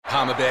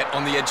Palmerbet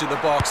on the edge of the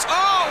box.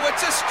 Oh,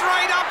 it's a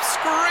straight-up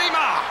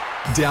screamer!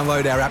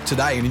 Download our app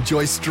today and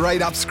enjoy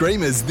straight-up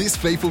screamers this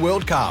FIFA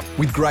World Cup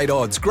with great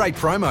odds, great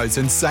promos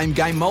and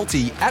same-game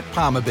multi at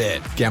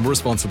Palmerbet. Gamble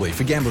responsibly.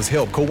 For Gamblers'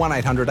 Help, call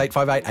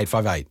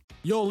 1-800-858-858.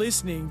 You're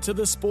listening to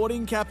The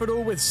Sporting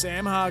Capital with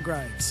Sam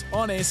Hargraves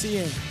on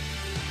SEN.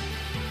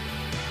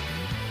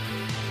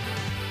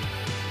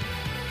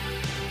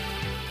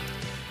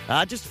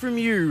 Just from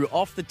you,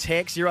 off the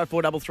text,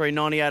 0433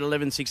 98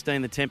 11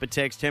 16, the Temper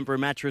text, Temper a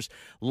mattress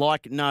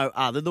like no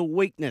other. The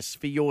weakness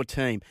for your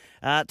team.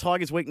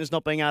 Tigers' weakness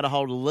not being able to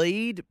hold a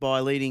lead by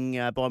leading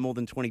by more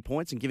than 20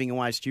 points and giving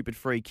away stupid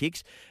free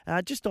kicks.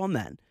 Just on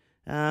that,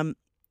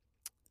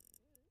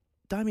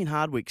 Damien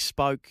Hardwick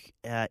spoke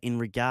in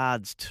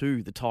regards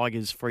to the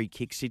Tigers' free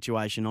kick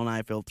situation on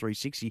AFL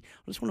 360. I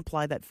just want to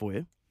play that for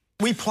you.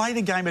 We play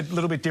the game a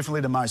little bit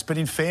differently to most, but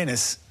in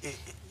fairness,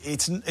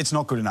 it's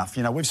not good enough.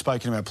 You know, we've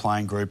spoken to our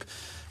playing group.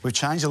 We've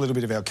changed a little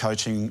bit of our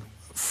coaching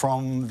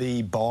from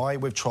the bye.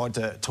 We've tried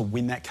to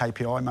win that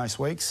KPI most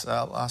weeks.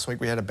 Last week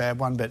we had a bad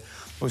one, but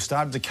we've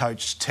started to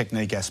coach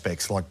technique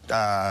aspects like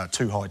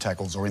too high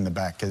tackles or in the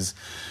back, because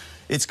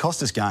it's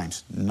cost us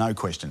games, no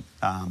question.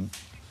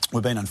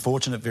 We've been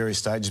unfortunate at various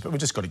stages, but we've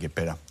just got to get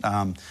better.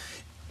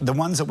 The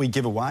ones that we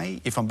give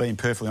away, if I'm being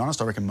perfectly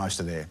honest, I reckon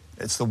most are there.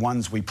 It's the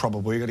ones we've got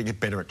to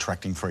get better at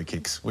tracking free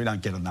kicks. We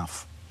don't get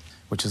enough,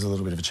 which is a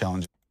little bit of a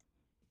challenge.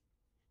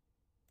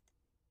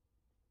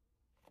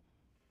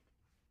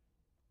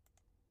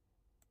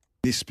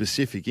 This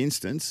specific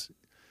instance,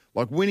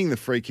 like winning the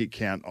free kick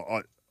count,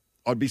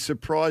 I'd be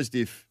surprised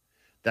if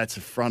that's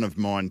a front of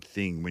mind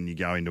thing when you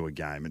go into a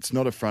game. It's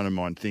not a front of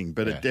mind thing,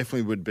 but it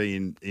definitely would be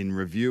in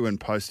review and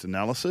post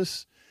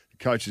analysis. The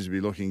coaches would be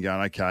looking and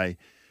going, okay,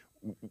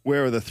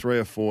 where are the 3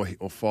 or 4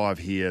 or 5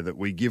 here that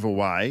we give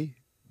away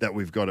that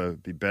we've got to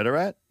be better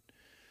at?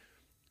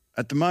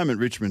 At the moment,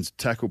 Richmond's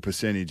tackle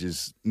percentage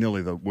is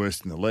nearly the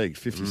worst in the league,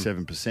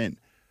 57%.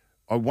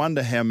 I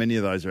wonder how many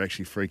of those are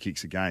actually free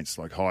kicks against,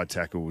 like high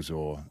tackles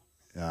or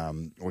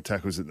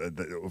tackles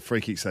or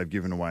free kicks they've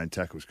given away in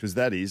tackles, because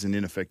that is an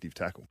ineffective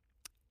tackle.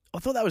 I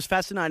thought that was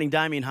fascinating,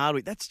 Damien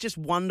Hardwick. That's just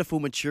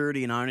wonderful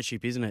maturity and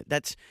ownership, isn't it?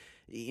 That's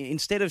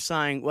instead of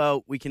saying,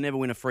 well, we can never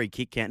win a free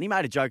kick count. And he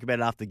made a joke about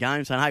it after the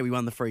game, saying, hey, we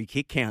won the free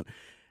kick count.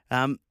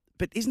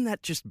 But isn't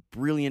that just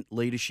brilliant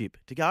leadership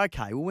to go,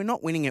 okay, well, we're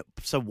not winning it,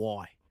 so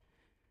why?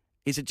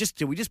 Is it just,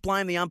 do we just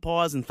blame the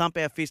umpires and thump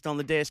our fist on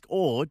the desk,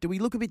 or do we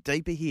look a bit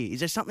deeper here? Is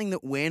there something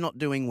that we're not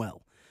doing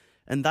well?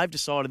 And they've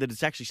decided that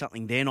it's actually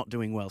something they're not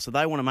doing well. So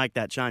they want to make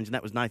that change, and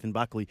that was Nathan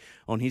Buckley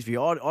on his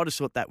view. I just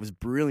thought that was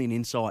brilliant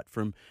insight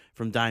from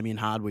Damien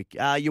Hardwick.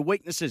 Your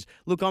weaknesses.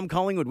 Look, I'm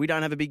Collingwood. We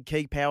don't have a big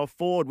key power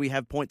forward. We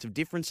have points of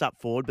difference up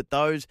forward, but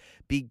those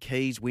big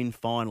keys win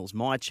finals.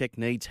 My check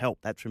needs help.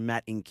 That's from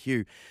Matt in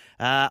Q.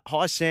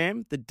 Hi,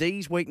 Sam. The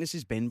D's weakness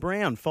is Ben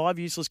Brown. 5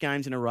 useless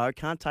games in a row.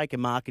 Can't take a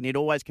mark, and yet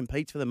always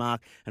competes for the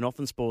mark and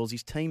often spoils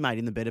his teammate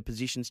in the better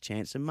position's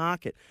chance to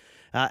mark it.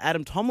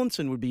 Adam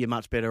Tomlinson would be a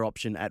much better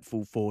option at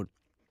full forward.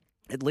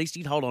 At least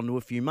he'd hold on to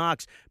a few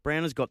marks.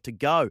 Brown has got to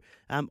go.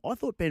 I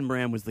thought Ben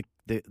Brown was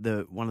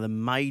the one of the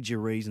major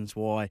reasons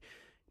why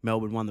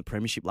Melbourne won the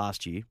premiership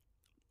last year.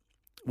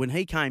 When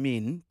he came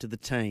in to the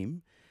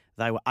team,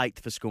 they were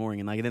 8th for scoring,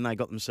 and then they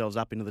got themselves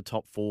up into the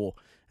top 4.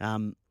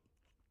 Tom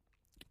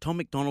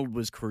McDonald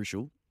was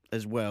crucial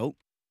as well.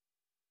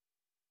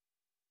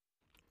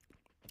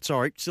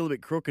 Sorry, still a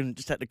bit crook and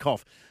just had to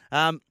cough.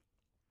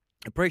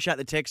 Appreciate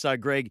the text, though,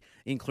 Greg,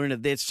 in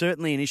Cluna. There's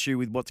certainly an issue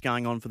with what's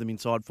going on for them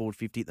inside forward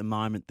 50 at the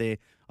moment. They're,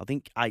 I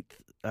think, 8th,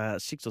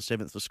 6th or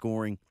 7th for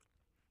scoring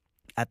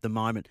at the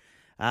moment.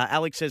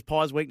 Alex says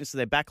Pies' weakness is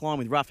their backline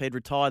with Roughhead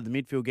retired, the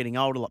midfield getting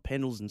older like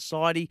Pendles and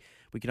Sidey.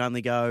 We can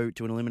only go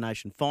to an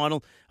elimination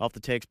final. Off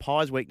the text,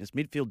 Pies' weakness,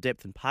 midfield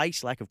depth and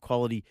pace, lack of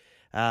quality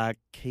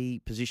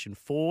key position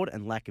forward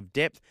and lack of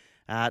depth.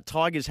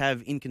 Tigers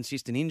have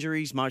inconsistent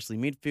injuries, mostly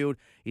midfield,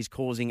 is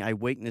causing a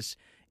weakness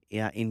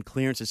in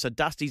clearances. So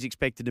Dusty's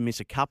expected to miss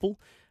a couple.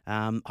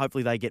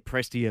 Hopefully they get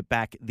Prestia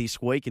back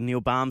this week. And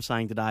Neil Baum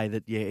saying today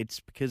that,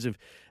 it's because of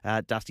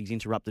Dusty's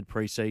interrupted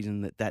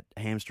pre-season that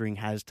hamstring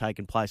has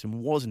taken place. And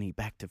wasn't he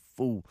back to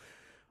full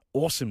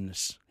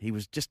awesomeness? He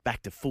was just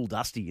back to full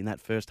Dusty in that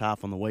first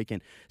half on the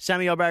weekend.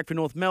 Sammy O'Barrack for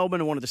North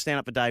Melbourne. I wanted to stand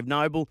up for Dave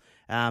Noble.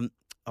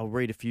 I'll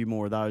read a few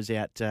more of those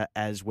out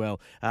as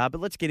well. But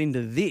let's get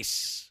into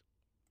this.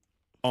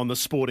 On the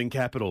Sporting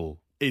Capital,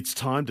 it's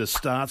time to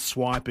start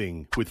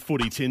swiping with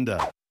Footy Tinder.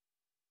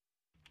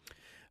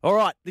 All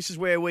right, this is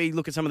where we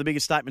look at some of the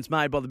biggest statements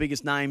made by the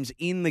biggest names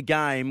in the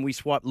game. We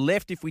swipe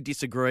left if we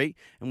disagree,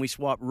 and we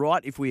swipe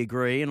right if we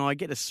agree. And I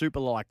get a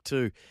super like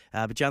too,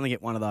 but you only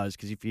get one of those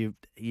because if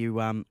you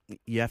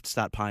have to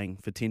start paying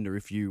for Tinder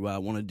if you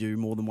want to do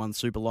more than one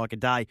super like a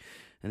day.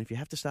 And if you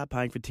have to start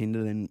paying for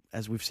Tinder, then,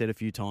 as we've said a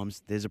few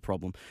times, there's a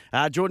problem.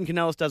 Jordan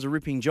Canellis does a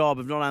ripping job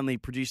of not only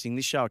producing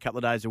this show a couple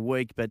of days a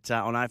week, but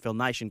on AFL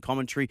Nation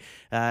commentary.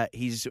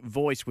 His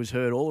voice was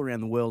heard all around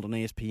the world on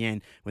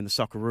ESPN when the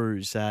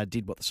Socceroos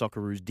did what the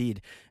Socceroos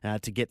did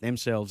to get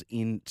themselves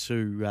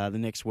into the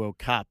next World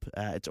Cup.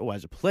 It's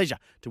always a pleasure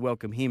to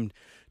welcome him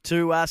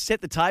to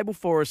set the table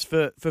for us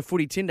for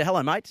Footy Tinder.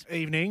 Hello, mate.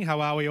 Evening.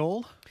 How are we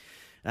all?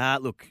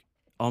 Look,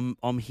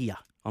 I'm here.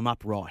 I'm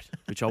upright,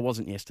 which I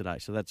wasn't yesterday,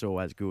 so that's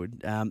always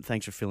good.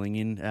 Thanks for filling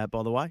in,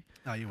 by the way.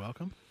 Oh, you're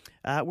welcome.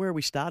 Where are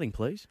we starting,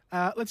 please?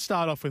 Let's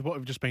start off with what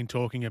we've just been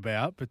talking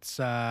about, but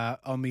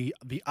on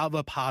the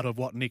other part of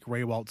what Nick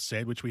Riewoldt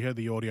said, which we heard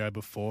the audio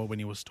before when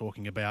he was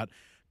talking about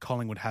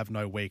Collingwood have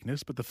no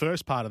weakness. But the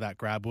first part of that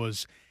grab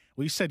was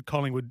he said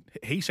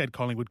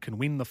Collingwood can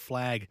win the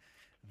flag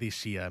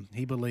this year.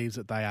 He believes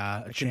that they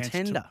are a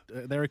contender.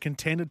 They're a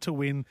contender to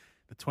win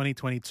the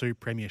 2022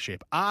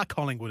 Premiership. Are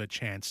Collingwood a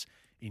chance,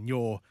 in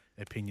your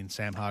opinion,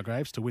 Sam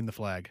Hargraves, to win the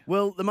flag?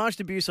 Well, the most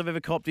abuse I've ever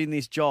copped in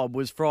this job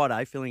was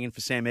Friday, filling in for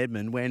Sam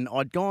Edmund, when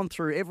I'd gone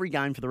through every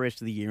game for the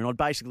rest of the year and I'd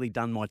basically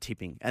done my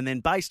tipping. And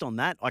then based on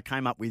that, I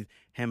came up with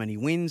how many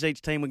wins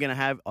each team were going to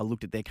have. I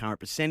looked at their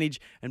current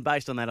percentage, and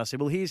based on that, I said,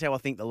 well, here's how I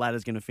think the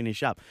ladder's going to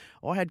finish up.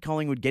 I had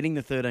Collingwood getting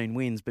the 13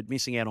 wins, but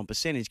missing out on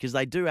percentage because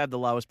they do have the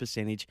lowest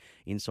percentage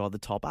inside the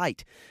top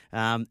 8.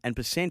 And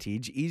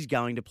percentage is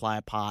going to play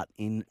a part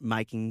in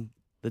making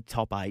the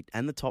top 8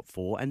 and the top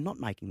 4 and not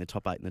making the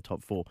top 8 and the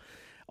top 4.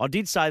 I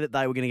did say that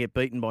they were going to get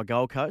beaten by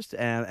Gold Coast,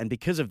 and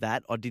because of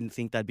that, I didn't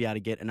think they'd be able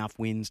to get enough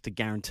wins to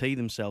guarantee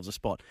themselves a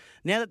spot.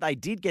 Now that they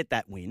did get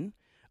that win,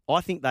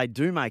 I think they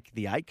do make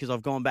the 8 because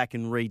I've gone back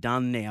and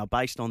redone now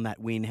based on that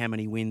win, how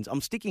many wins.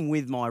 I'm sticking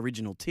with my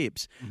original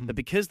tips, but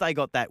because they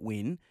got that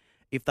win,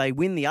 if they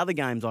win the other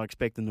games I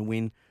expect them to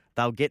win,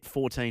 they'll get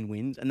 14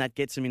 wins, and that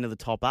gets them into the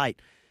top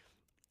 8.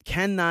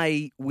 Can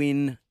they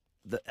win?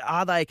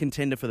 Are they a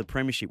contender for the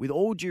Premiership? With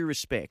all due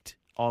respect,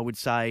 I would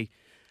say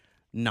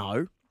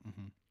no.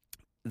 Mm-hmm.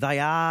 They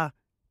are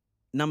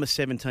number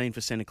 17 for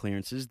centre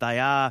clearances. They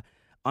are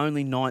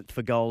only 9th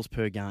for goals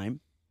per game.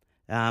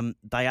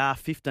 They are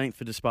 15th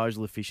for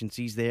disposal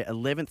efficiencies. They're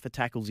 11th for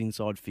tackles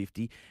inside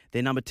 50.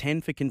 They're number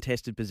 10 for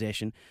contested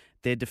possession.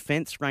 Their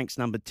defence ranks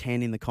number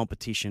 10 in the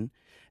competition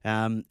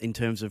in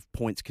terms of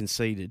points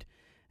conceded.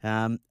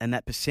 And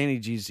that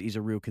percentage is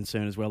a real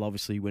concern as well,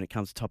 obviously, when it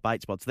comes to top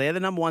 8 spots. They're the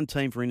number 1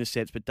 team for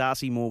intercepts, but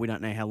Darcy Moore, we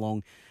don't know how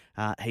long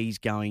he's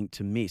going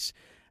to miss.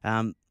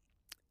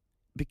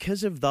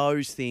 Because of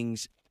those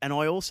things, and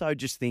I also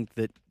just think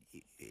that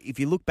if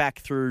you look back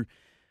through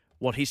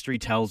what history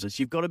tells us,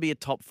 you've got to be a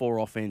top 4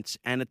 offence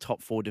and a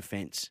top 4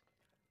 defence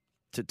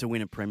to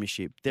win a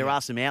premiership. There are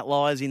some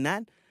outliers in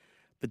that,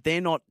 but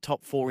they're not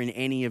top 4 in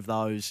any of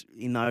those,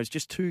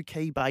 just 2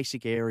 key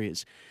basic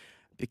areas.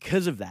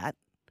 Because of that,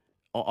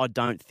 I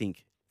don't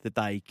think that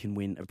they can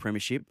win a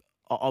premiership.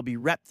 I'll be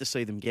rapt to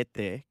see them get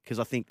there because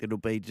I think it'll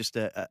be just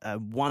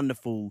a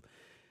wonderful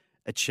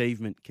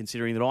achievement,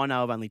 considering that I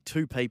know of only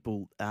 2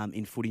 people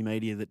in footy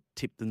media that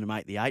tipped them to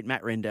make the 8,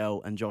 Matt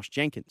Rendell and Josh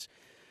Jenkins.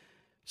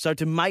 So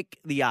to make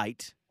the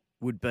 8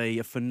 would be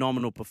a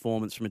phenomenal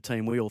performance from a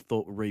team we all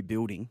thought were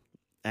rebuilding,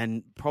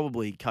 and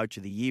probably Coach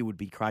of the Year would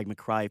be Craig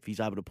McRae if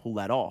he's able to pull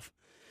that off.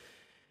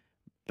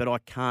 But I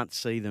can't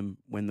see them,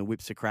 when the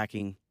whips are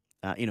cracking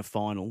in a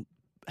final,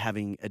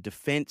 having a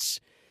defence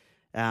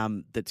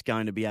that's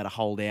going to be able to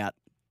hold out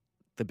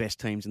the best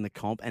teams in the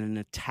comp and an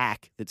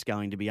attack that's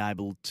going to be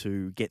able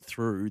to get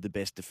through the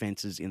best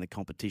defences in the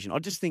competition. I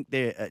just think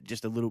they're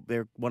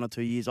they're 1 or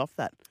 2 years off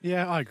that.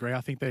 Yeah, I agree. I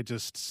think they're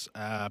just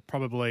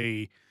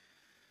probably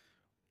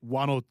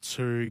 1 or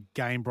 2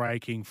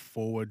 game-breaking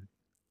forward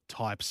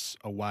types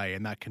away,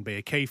 and that can be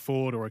a key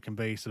forward or it can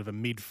be sort of a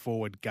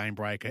mid-forward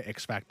game-breaker,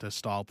 X-Factor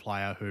style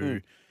player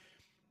who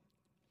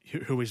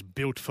is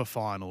built for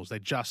finals. They're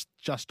just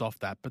off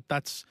that, but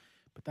that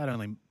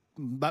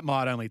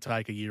might only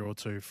take a year or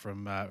 2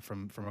 from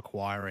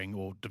acquiring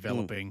or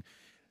developing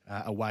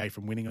away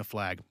from winning a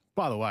flag.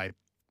 By the way,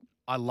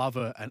 I love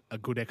a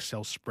good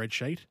Excel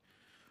spreadsheet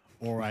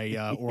or a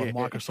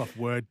Microsoft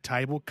Word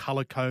table,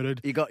 color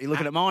coded. You're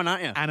looking at mine,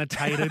 aren't you?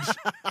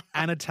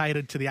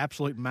 Annotated to the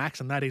absolute max,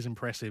 and that is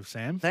impressive,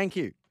 Sam. Thank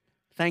you.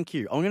 I'm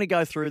going to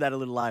go through that a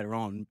little later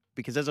on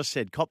because, as I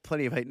said, cop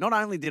plenty of heat. Not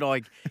only did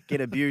I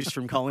get abused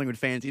from Collingwood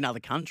fans in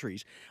other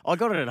countries, I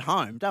got it at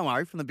home. Don't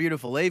worry, from the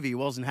beautiful Evie, who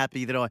wasn't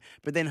happy that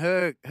But then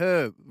her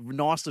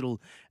nice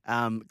little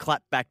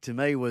clap back to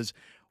me was,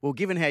 well,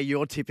 given how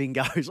your tipping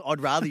goes,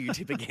 I'd rather you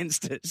tip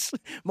against us.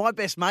 My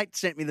best mate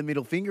sent me the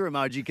middle finger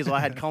emoji because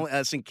I had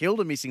St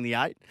Kilda missing the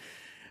 8.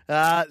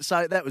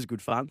 So that was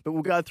good fun, but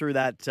we'll go through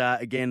that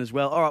again as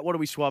well. All right, what are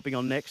we swiping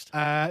on next?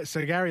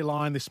 So Gary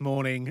Lyon this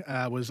morning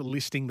was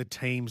listing the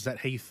teams that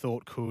he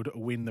thought could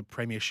win the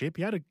premiership.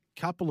 He had a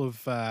couple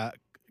of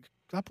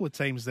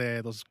teams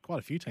there. There's quite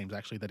a few teams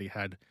actually that he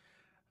had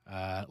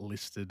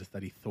listed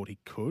that he thought he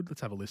could.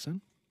 Let's have a listen.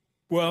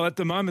 Well, at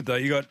the moment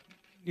though,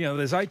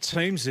 there's 8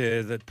 teams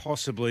there that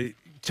possibly.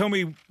 Tell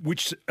me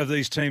which of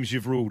these teams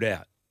you've ruled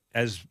out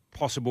as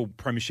possible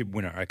premiership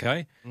winner.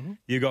 Okay,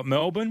 You got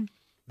Melbourne.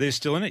 They're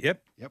still in it,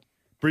 yep.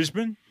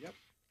 Brisbane? Yep.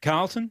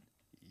 Carlton?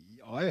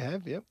 I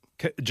have, yep.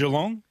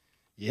 Geelong?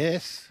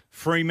 Yes.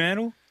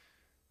 Fremantle?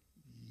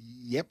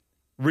 Yep.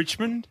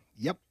 Richmond?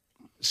 Yep.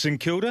 St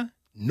Kilda?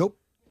 Nope.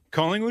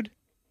 Collingwood?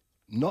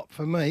 Not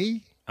for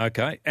me.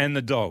 Okay. And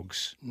the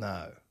Dogs?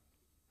 No.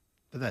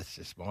 But that's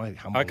just my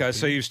humble Okay, so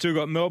opinion. you've still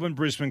got Melbourne,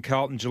 Brisbane,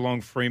 Carlton,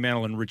 Geelong,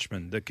 Fremantle and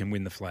Richmond that can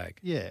win the flag.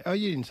 Yeah. Oh,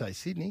 you didn't say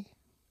Sydney.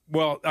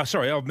 Well,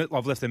 sorry, I've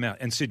left them out.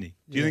 And Sydney.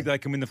 Do you think they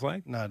can win the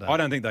flag? No. I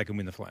don't think they can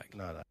win the flag.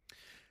 No.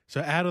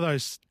 So out of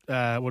those,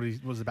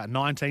 was it about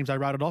 9 teams I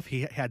rated off?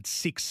 He had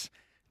 6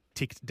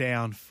 ticked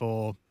down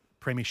for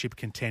premiership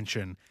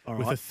contention. All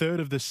With right. a third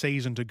of the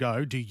season to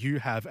go, do you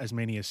have as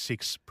many as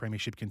 6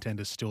 premiership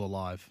contenders still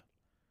alive?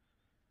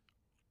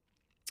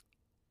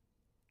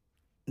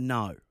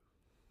 No.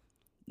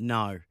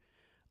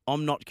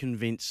 I'm not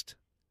convinced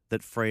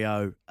that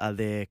Freo are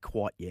there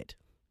quite yet.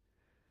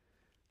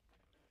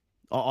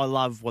 I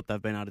love what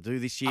they've been able to do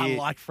this year. I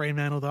like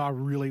Fremantle, though. I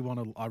really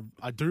want to.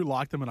 I do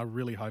like them, and I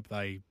really hope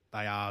they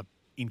are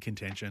in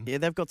contention. Yeah,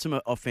 they've got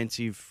some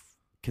offensive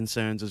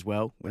concerns as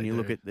well when you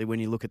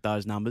look at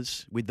those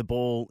numbers with the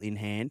ball in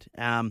hand.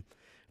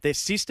 Their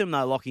system,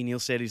 though, Lockie Neal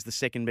said, is the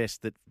second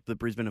best that the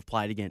Brisbane have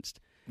played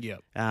against. Yeah.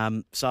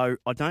 So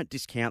I don't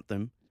discount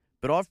them,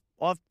 but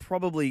I've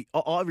probably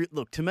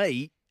look, to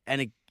me,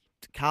 and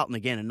Carlton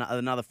again,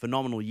 another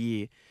phenomenal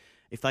year.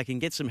 If they can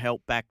get some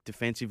help back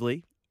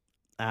defensively,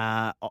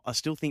 I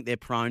still think they're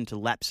prone to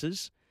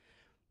lapses.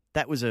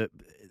 I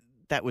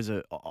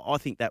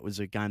think that was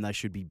a game they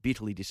should be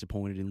bitterly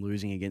disappointed in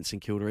losing against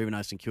St Kilda, even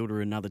though St Kilda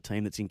are another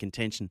team that's in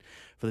contention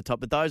for the top.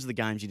 But those are the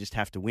games you just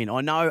have to win.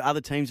 I know other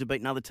teams have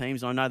beaten other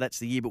teams, and I know that's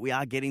the year, but we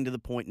are getting to the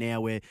point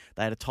now where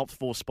they had a top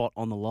 4 spot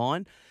on the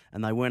line,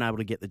 and they weren't able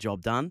to get the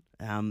job done.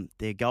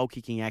 Their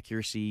goal-kicking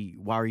accuracy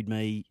worried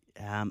me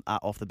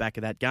off the back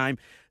of that game.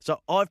 So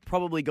I've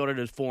probably got it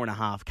as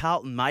 4.5.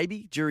 Carlton,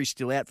 maybe. Jury's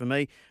still out for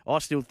me. I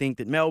still think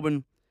that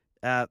Melbourne,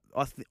 I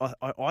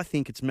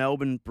think it's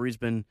Melbourne,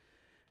 Brisbane,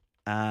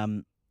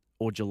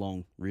 or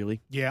Geelong,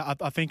 really. Yeah,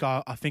 I think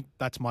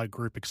that's my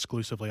group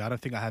exclusively. I don't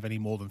think I have any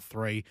more than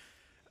 3.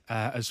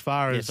 As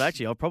far as Yes,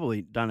 actually, I've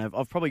probably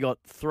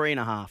got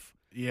 3.5.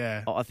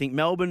 Yeah, I think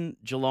Melbourne,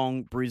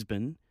 Geelong,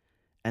 Brisbane,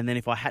 and then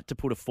if I had to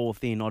put a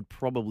 4th in, I'd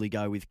probably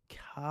go with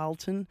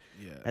Carlton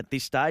at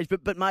this stage.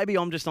 But maybe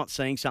I'm just not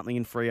seeing something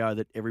in Freo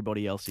that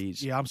everybody else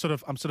is. Yeah, I'm sort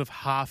of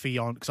halfy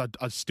on because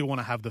I still want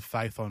to have the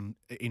faith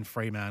in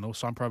Fremantle,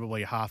 so I'm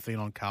probably half in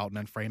on Carlton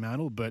and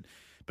Fremantle. But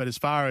as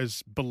far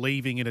as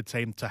believing in a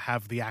team to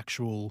have the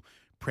actual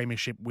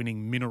premiership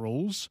winning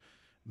minerals,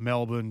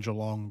 Melbourne,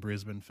 Geelong,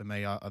 Brisbane for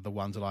me are the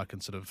ones that I can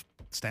sort of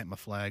stamp my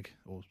flag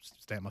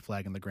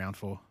in the ground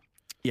for.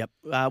 Yep.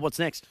 What's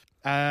next?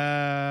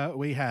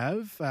 We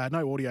have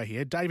no audio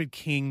here. David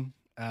King,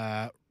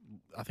 I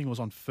think it was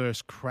on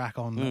First Crack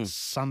on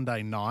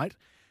Sunday night,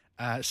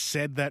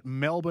 said that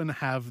Melbourne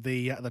have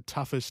the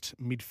toughest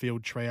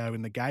midfield trio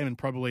in the game and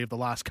probably of the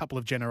last couple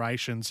of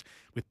generations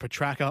with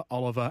Petrarca,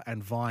 Oliver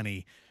and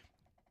Viney.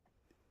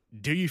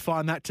 Do you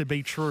find that to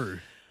be true?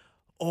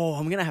 Oh,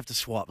 I'm going to have to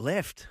swipe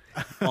left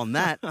on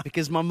that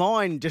because my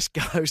mind just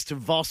goes to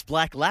Voss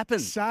Black Lappin.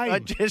 Same. I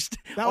can't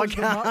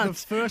the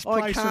first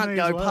place I can't for me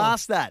go as well.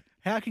 past that.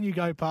 How can you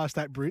go past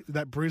that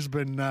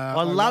Brisbane?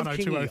 I love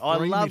 102, Kingy. 03 I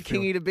love midfield?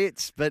 Kingy to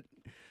bits, but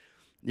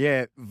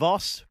yeah,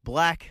 Voss,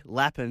 Black,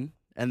 Lappin,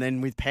 and then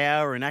with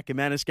Power and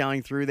Ackermanis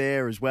going through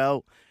there as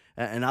well,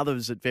 and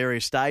others at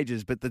various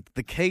stages. But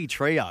the key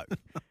trio,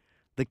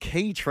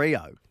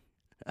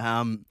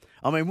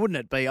 I mean, wouldn't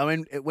it be? I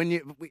mean,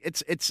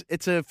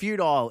 it's a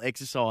futile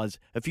exercise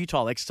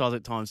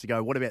at times to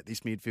go, what about this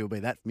midfield be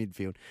that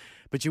midfield?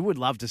 But you would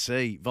love to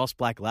see Voss,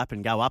 Black,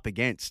 Lappin go up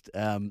against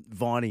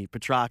Viney,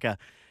 Petrarca,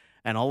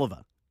 and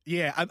Oliver.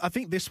 Yeah, I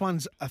think this one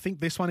is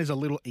a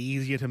little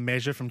easier to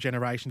measure from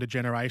generation to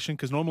generation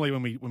because normally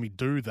when we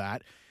do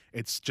that,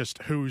 it's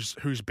just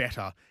who's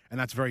better, and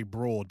that's very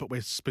broad. But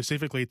we're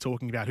specifically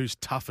talking about who's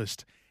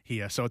toughest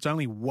here, so it's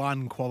only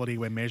one quality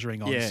we're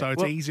measuring on. Yeah, so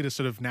it's easy to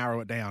sort of narrow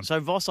it down. So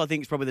Voss, I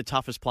think, is probably the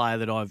toughest player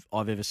that I've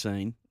ever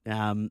seen,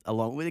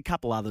 along with a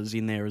couple others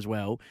in there as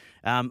well.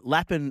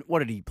 Lappin, what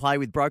did he play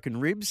with broken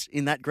ribs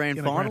in that grand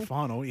final? Grand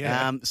final,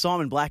 yeah.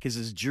 Simon Black is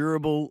as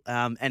durable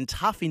and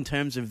tough in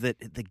terms of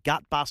the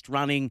gut bust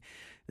running,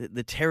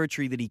 the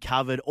territory that he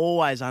covered,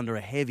 always under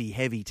a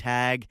heavy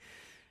tag.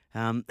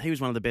 He was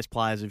one of the best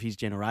players of his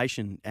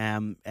generation,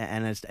 and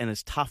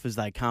as tough as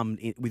they come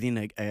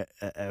within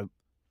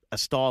a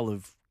style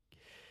of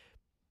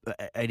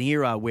an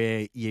era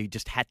where you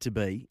just had to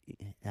be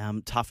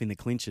tough in the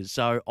clinches.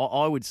 So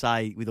I would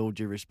say, with all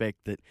due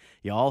respect, that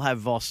I'll have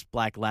Voss,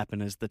 Black,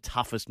 Lappin as the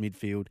toughest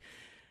midfield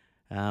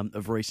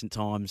of recent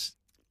times.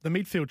 The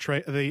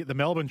midfield the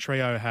Melbourne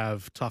trio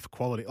have tough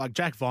quality. Like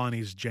Jack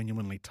Viney's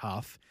genuinely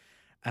tough.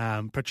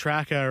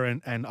 Petrarca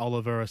and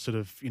Oliver are sort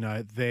of,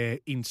 they're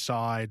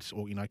inside,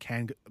 or,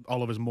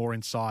 Oliver's more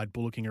inside,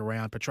 bullocking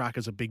around.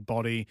 Petrarca's a big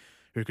body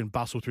who can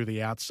bustle through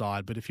the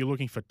outside. But if you're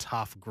looking for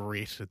tough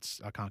grit,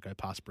 I can't go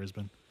past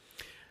Brisbane.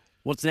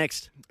 What's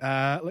next?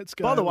 Let's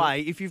go. By the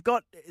way, if you've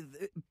got,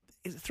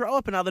 throw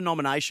up another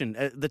nomination,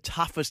 the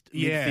toughest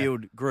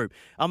midfield group.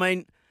 I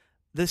mean,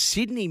 the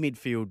Sydney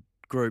midfield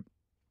group,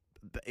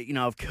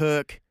 of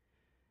Kirk,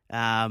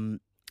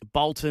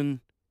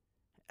 Bolton,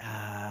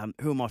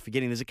 Who am I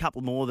forgetting? There's a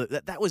couple more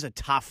that was a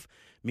tough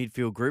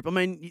midfield group. I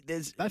mean,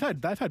 they've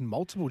had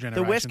multiple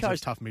generations West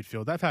Coast, of tough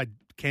midfield. They've had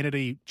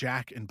Kennedy,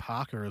 Jack, and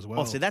Parker as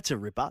well. Oh, so that's a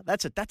ripper.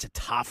 That's a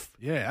tough.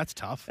 Yeah, that's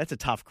tough. That's a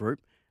tough group.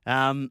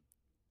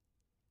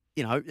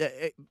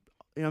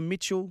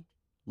 Mitchell,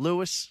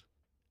 Lewis,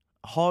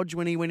 Hodge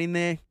when he went in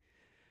there.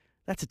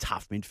 That's a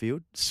tough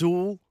midfield.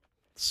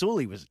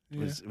 Sully was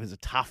a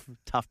tough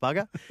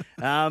bugger.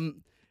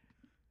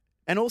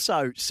 And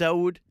also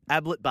Selwood,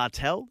 Ablett,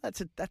 Bartel.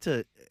 That's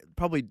a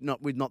probably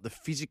not the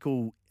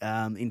physical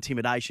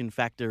intimidation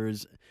factor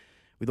as,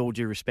 with all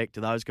due respect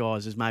to those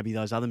guys, as maybe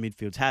those other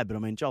midfields had. But I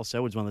mean, Joel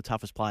Selwood's one of the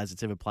toughest players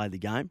that's ever played the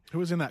game. Who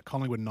was in that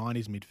Collingwood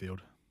 90s midfield?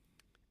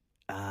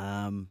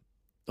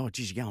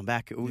 You're going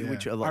back. Yeah.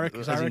 Which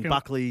I reckon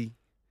Buckley.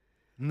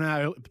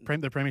 No,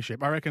 the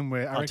premiership. I reckon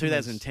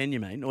 2010, you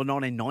mean, or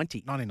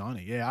 1990?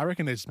 1990. Yeah, I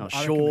reckon there's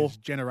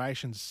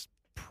generations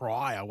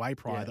way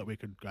prior that we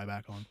could go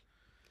back on.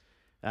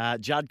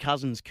 Judd,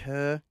 Cousins,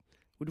 Kerr.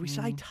 Would we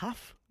say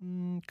tough?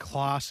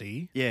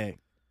 Classy. Yeah.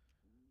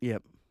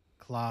 Yep.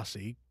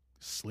 Classy.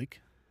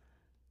 Slick.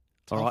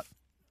 Tough. All right.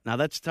 Now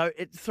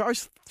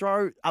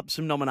throw up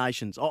some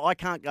nominations. I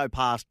can't go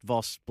past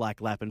Voss,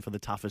 Black, Lappin for the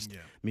toughest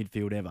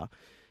midfield ever.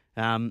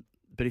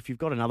 But if you've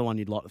got another one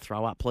you'd like to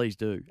throw up, please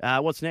do.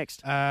 What's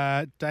next?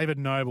 David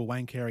Noble.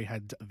 Wayne Carey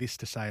had this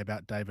to say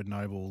about David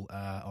Noble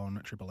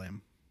on Triple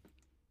M.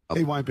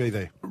 He won't be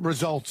there.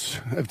 Results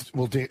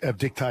have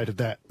dictated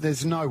that.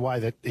 There's no way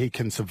that he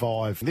can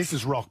survive. This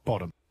is rock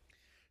bottom.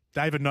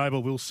 David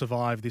Noble will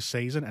survive this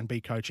season and be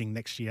coaching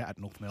next year at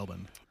North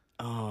Melbourne.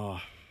 Oh,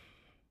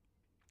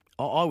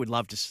 I would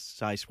love to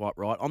say swipe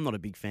right. I'm not a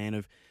big fan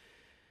of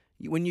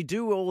when you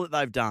do all that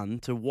they've done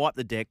to wipe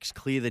the decks,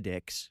 clear the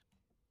decks,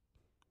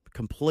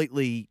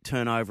 completely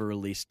turn over a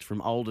list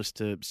from oldest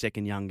to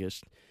second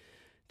youngest,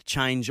 to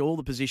change all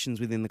the positions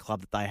within the club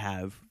that they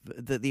have.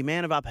 The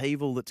amount of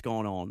upheaval that's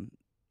gone on,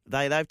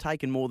 they've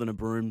taken more than a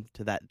broom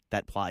to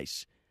that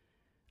place.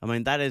 I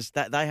mean,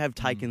 they have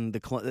taken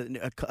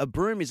a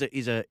broom is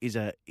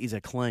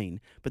a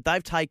clean, but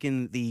they've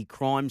taken the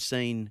crime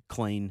scene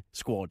clean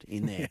squad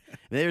in there.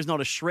 There is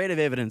not a shred of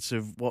evidence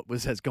of what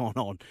has gone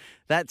on.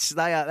 That's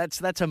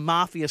a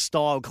mafia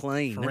style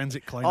clean,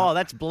 forensic clean. Oh,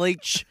 that's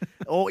bleach,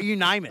 or you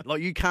name it.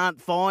 Like, you can't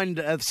find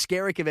a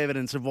skerrick of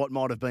evidence of what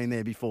might have been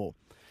there before.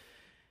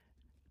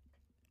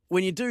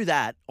 When you do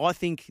that, I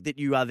think that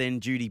you are then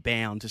duty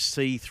bound to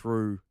see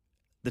through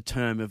the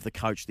term of the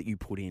coach that you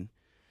put in.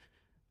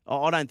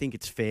 I don't think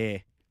it's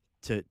fair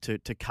to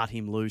cut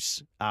him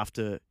loose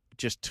after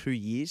just 2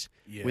 years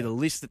with a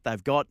list that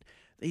they've got.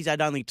 He's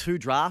had only 2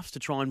 drafts to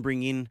try and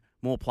bring in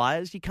more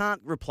players. You can't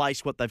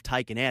replace what they've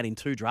taken out in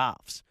 2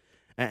 drafts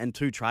and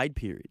 2 trade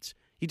periods.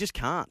 You just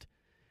can't.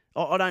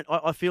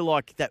 I feel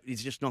like that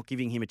is just not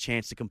giving him a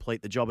chance to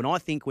complete the job. And I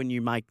think when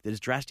you make as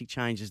drastic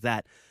changes as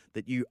that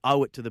you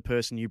owe it to the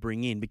person you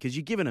bring in, because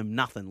you're giving them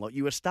nothing. Like,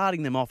 you are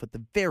starting them off at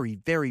the very,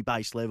 very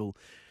base level.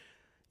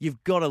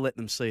 You've got to let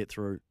them see it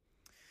through.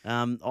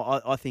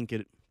 I think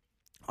it,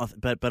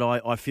 but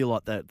I feel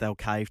like that they'll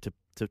cave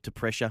to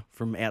pressure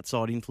from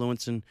outside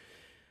influence, and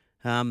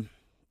I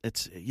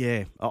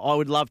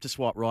would love to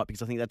swipe right,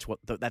 because I think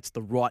that's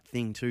the right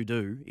thing to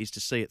do, is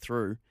to see it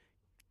through.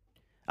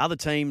 Other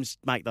teams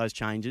make those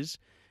changes,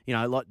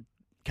 like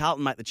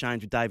Carlton make the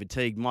change with David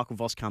Teague. Michael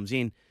Voss comes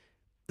in,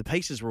 the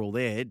pieces were all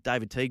there.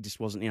 David Teague just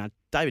wasn't.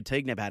 David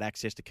Teague never had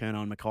access to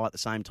Curnow and Mackay at the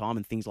same time,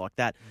 and things like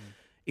that.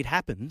 It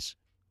happens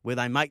where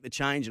they make the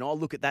change, and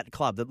look at that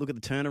club, look at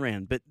the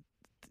turnaround. But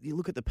you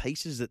look at the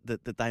pieces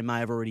that they may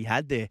have already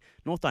had there.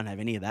 North don't have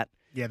any of that.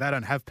 Yeah, they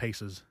don't have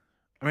pieces.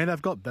 I mean,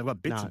 they've got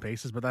bits and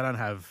pieces, but they don't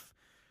have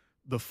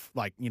the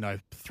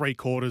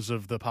 3/4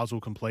 of the puzzle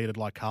completed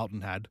like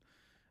Carlton had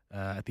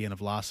at the end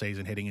of last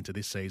season, heading into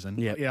this season.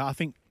 Yeah, I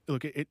think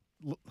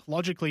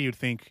logically you'd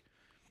think,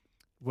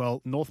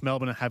 well, North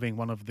Melbourne are having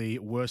one of the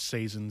worst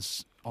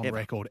seasons on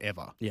record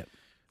ever. Yeah.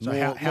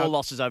 So more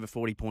losses over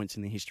 40 points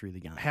in the history of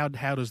the game. How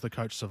does the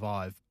coach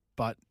survive?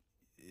 But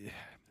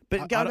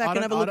go back and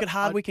have a look at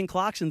Hardwick and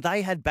Clarkson.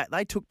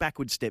 They took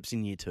backward steps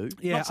in year 2.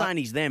 Yeah, not saying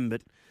he's them,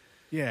 but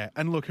yeah.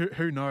 And look,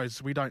 who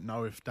knows? We don't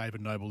know if David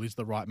Noble is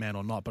the right man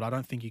or not. But I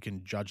don't think you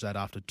can judge that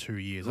after 2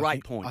 years.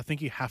 Great point. I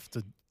think you have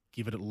to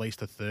give it at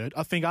least a third.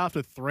 I think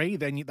after 3,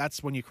 then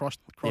that's when you cross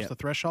the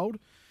threshold.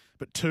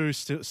 But 2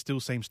 still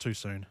seems too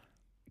soon.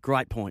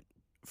 Great point.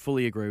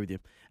 Fully agree with you.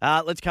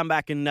 Let's come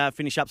back and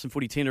finish up some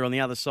Footy Tinder on the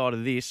other side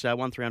of this.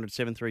 1300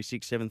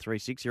 736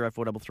 736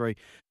 0433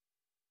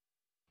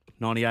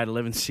 98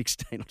 11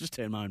 16. I'll just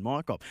turn my own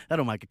mic off.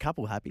 That'll make a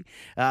couple happy.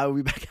 We'll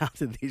be back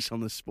after this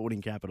on the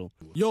Sporting Capital.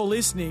 You're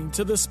listening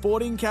to the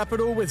Sporting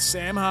Capital with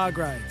Sam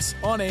Hargraves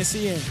on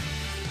SEN.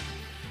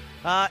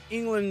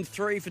 England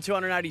 3 for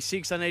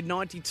 286. They need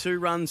 92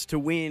 runs to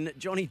win.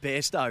 Johnny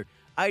Bairstow,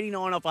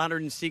 89 off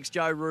 106.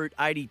 Joe Root,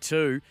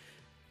 82.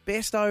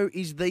 Bairstow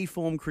is the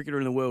form cricketer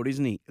in the world,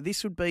 isn't he?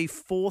 This would be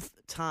 4th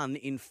ton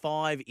in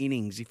 5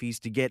 innings if he's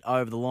to get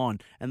over the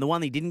line. And the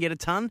one he didn't get a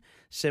ton,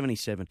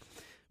 77.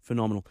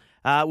 Phenomenal.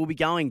 We'll be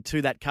going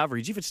to that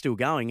coverage, if it's still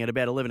going, at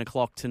about 11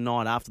 o'clock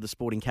tonight after the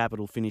Sporting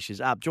Capital finishes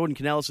up. Jordan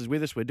Canellis is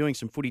with us. We're doing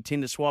some Footy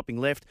Tinder swiping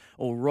left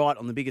or right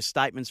on the biggest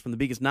statements from the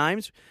biggest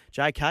names.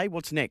 JK,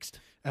 what's next?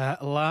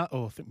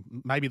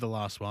 Maybe the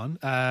last one.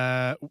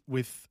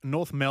 With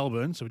North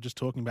Melbourne, so we're just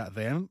talking about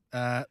them,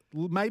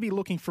 maybe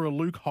looking for a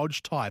Luke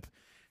Hodge type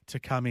to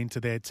come into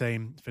their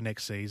team for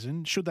next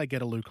season. Should they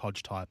get a Luke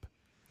Hodge type?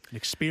 An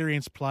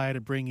experienced player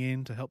to bring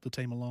in to help the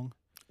team along?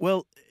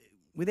 Well,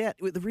 with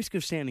the risk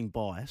of sounding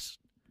biased,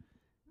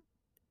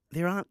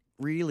 there aren't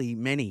really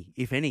many,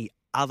 if any,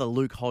 other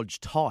Luke Hodge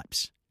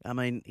types. I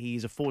mean,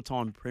 he's a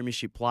 4-time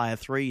premiership player,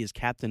 3 years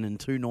captain and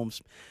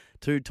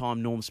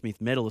 2-time Norm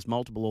Smith medalist,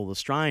 multiple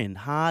All-Australian.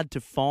 Hard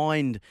to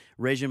find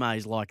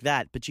resumes like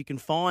that, but you can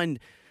find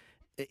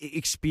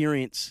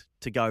experience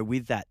to go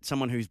with that.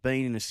 Someone who's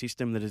been in a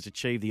system that has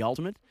achieved the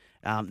ultimate,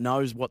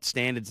 knows what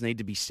standards need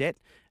to be set,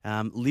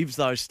 lives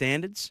those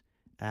standards,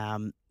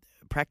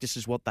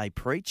 practices what they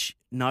preach,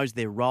 knows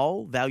their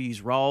role,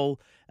 values role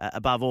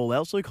above all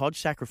else. Luke Hodge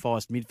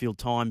sacrificed midfield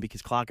time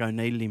because Clarko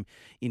needed him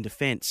in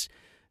defence.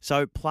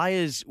 So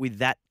players with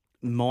that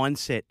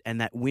mindset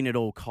and that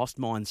win-at-all-cost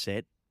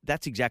mindset,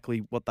 that's exactly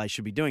what they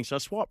should be doing. So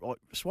swipe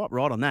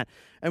right on that.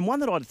 And one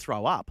that I'd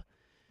throw up,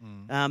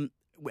 and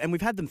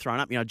we've had them thrown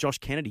up, Josh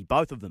Kennedy,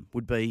 both of them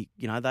would be,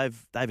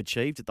 they've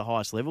achieved at the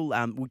highest level.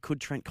 Could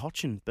Trent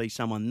Cotchin be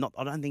someone?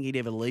 I don't think he'd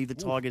ever leave the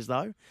Tigers,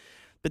 though.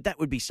 But that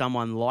would be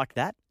someone like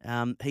that.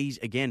 He's,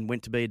 again,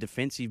 went to be a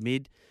defensive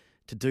mid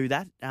to do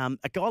that.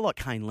 A guy like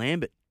Kane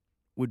Lambert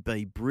would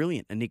be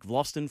brilliant. And Nick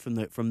Vlaston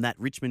from that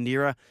Richmond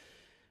era.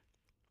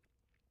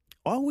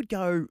 I would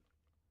go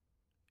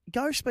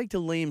speak to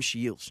Liam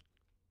Shields.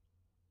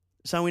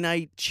 So in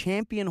a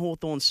champion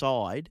Hawthorn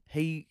side,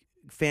 he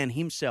found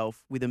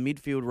himself with a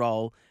midfield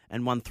role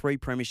and won 3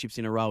 premierships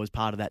in a row as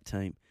part of that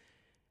team.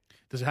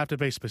 Does it have to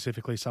be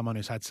specifically someone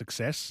who's had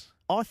success?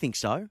 I think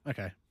so.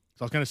 Okay.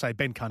 So I was going to say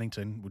Ben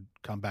Cunnington would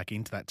come back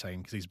into that team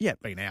because he's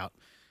been out.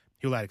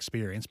 He'll add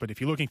experience. But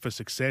if you're looking for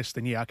success,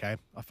 then okay,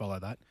 I follow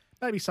that.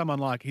 Maybe someone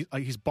like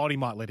his body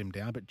might let him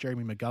down, but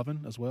Jeremy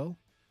McGovern as well?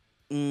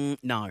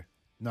 No.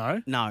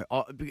 No? No.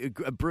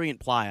 A brilliant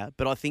player,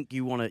 but I think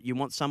you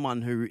want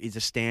someone who is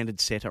a standard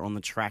setter on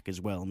the track as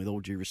well, and with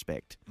all due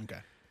respect. Okay.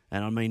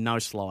 And I mean no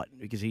slight,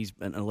 because he's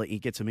an elite, he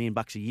gets $1 million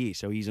a year,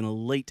 so he's an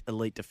elite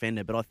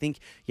defender. But I think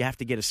you have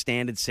to get a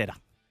standard setter,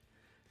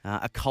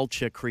 a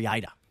culture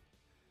creator,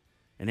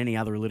 and any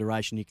other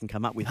alliteration you can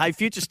come up with. Hey,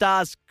 Future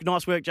Stars,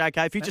 nice work,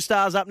 JK. Future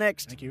Stars up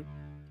next. Thank you.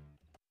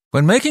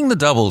 When making the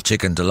double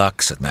chicken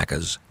deluxe at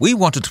Macca's, we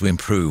wanted to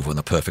improve on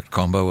the perfect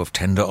combo of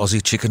tender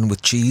Aussie chicken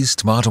with cheese,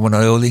 tomato and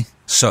aioli.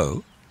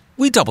 So,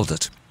 we doubled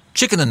it.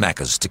 Chicken and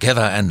Macca's,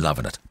 together and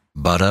loving it.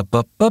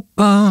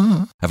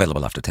 Ba-da-ba-ba-ba.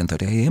 Available after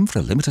 10:30 a.m. for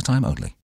a limited time only.